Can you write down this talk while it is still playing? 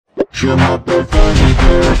Je m'appelle Gummy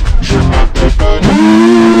Bear, je m'appelle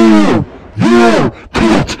Gummy. Yeah,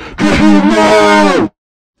 cut, get him now.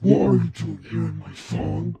 What are you doing here in my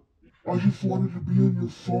song? I just wanted to be in your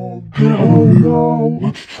song. Oh no,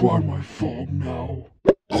 let's try my song now.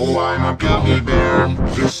 Oh, I'm a gummy bear.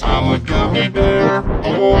 Yes, I'm a gummy bear.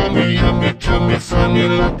 Oh, I'm a yummy, tummy, funny,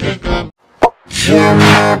 lucky gum. Je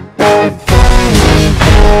m'appelle Gummy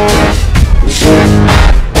Bear. Je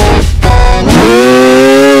m'appelle Gummy.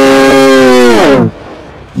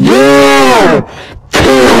 Yeah!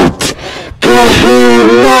 Cut! Get him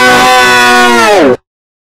now!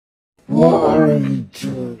 What are you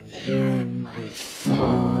doing here in my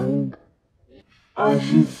song? I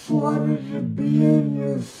just wanted to be in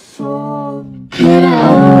your song. Get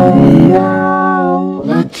out now!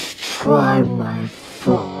 Let's try my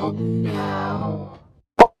song now.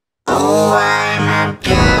 Oh, I'm a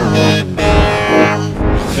gummy bear.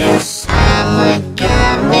 Yes, I'm a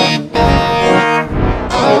gummy bear.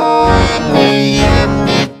 Oh, I'm a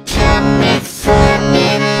yummy, tummy,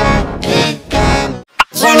 funny, lucky gum.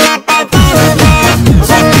 Je m'appelle Gummy Bear.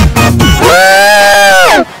 Je m'appelle Gummy.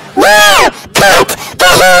 Woo! Cut!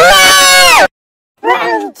 Get him now! What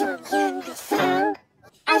are you doing here in my song?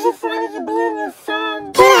 I just wanted to be in your song.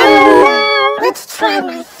 Get out now! Let's try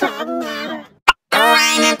my song now. Oh,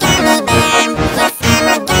 I'm a gummy bear. Yes, I'm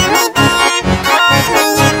a gummy bear. Oh, I'm a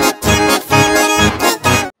yummy, tummy, funny, lucky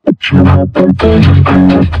gum. Je m'appelle Gummy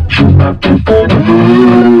Bear. Je m'appelle Gummy.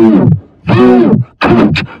 Yeah!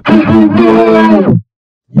 Cut! Get him now!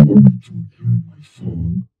 What are you doing here in my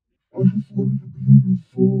song? I just wanted to be in your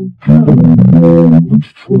song. Get out now!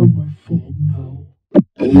 Let's try my song now.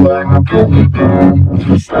 Oh, I'm a gummy bear.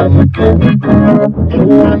 Yes, I'm a gummy bear.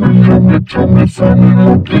 Oh, I'm a yummy, tummy, funny,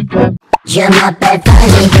 lucky gum. Je m'appelle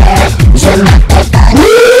Gummy Bear. Je m'appelle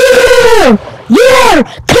Gummy. Yeah!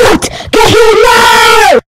 Cut! Get him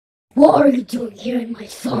now! What are you doing here in my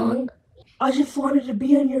song? I just wanted to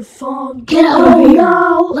be in your song. Get out of here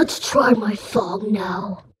now! Let's try my song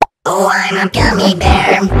now. Oh, I'm a gummy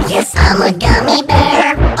bear. Yes, I'm a gummy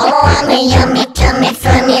bear. Oh, I'm a yummy, tummy,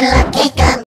 funny, lucky gum.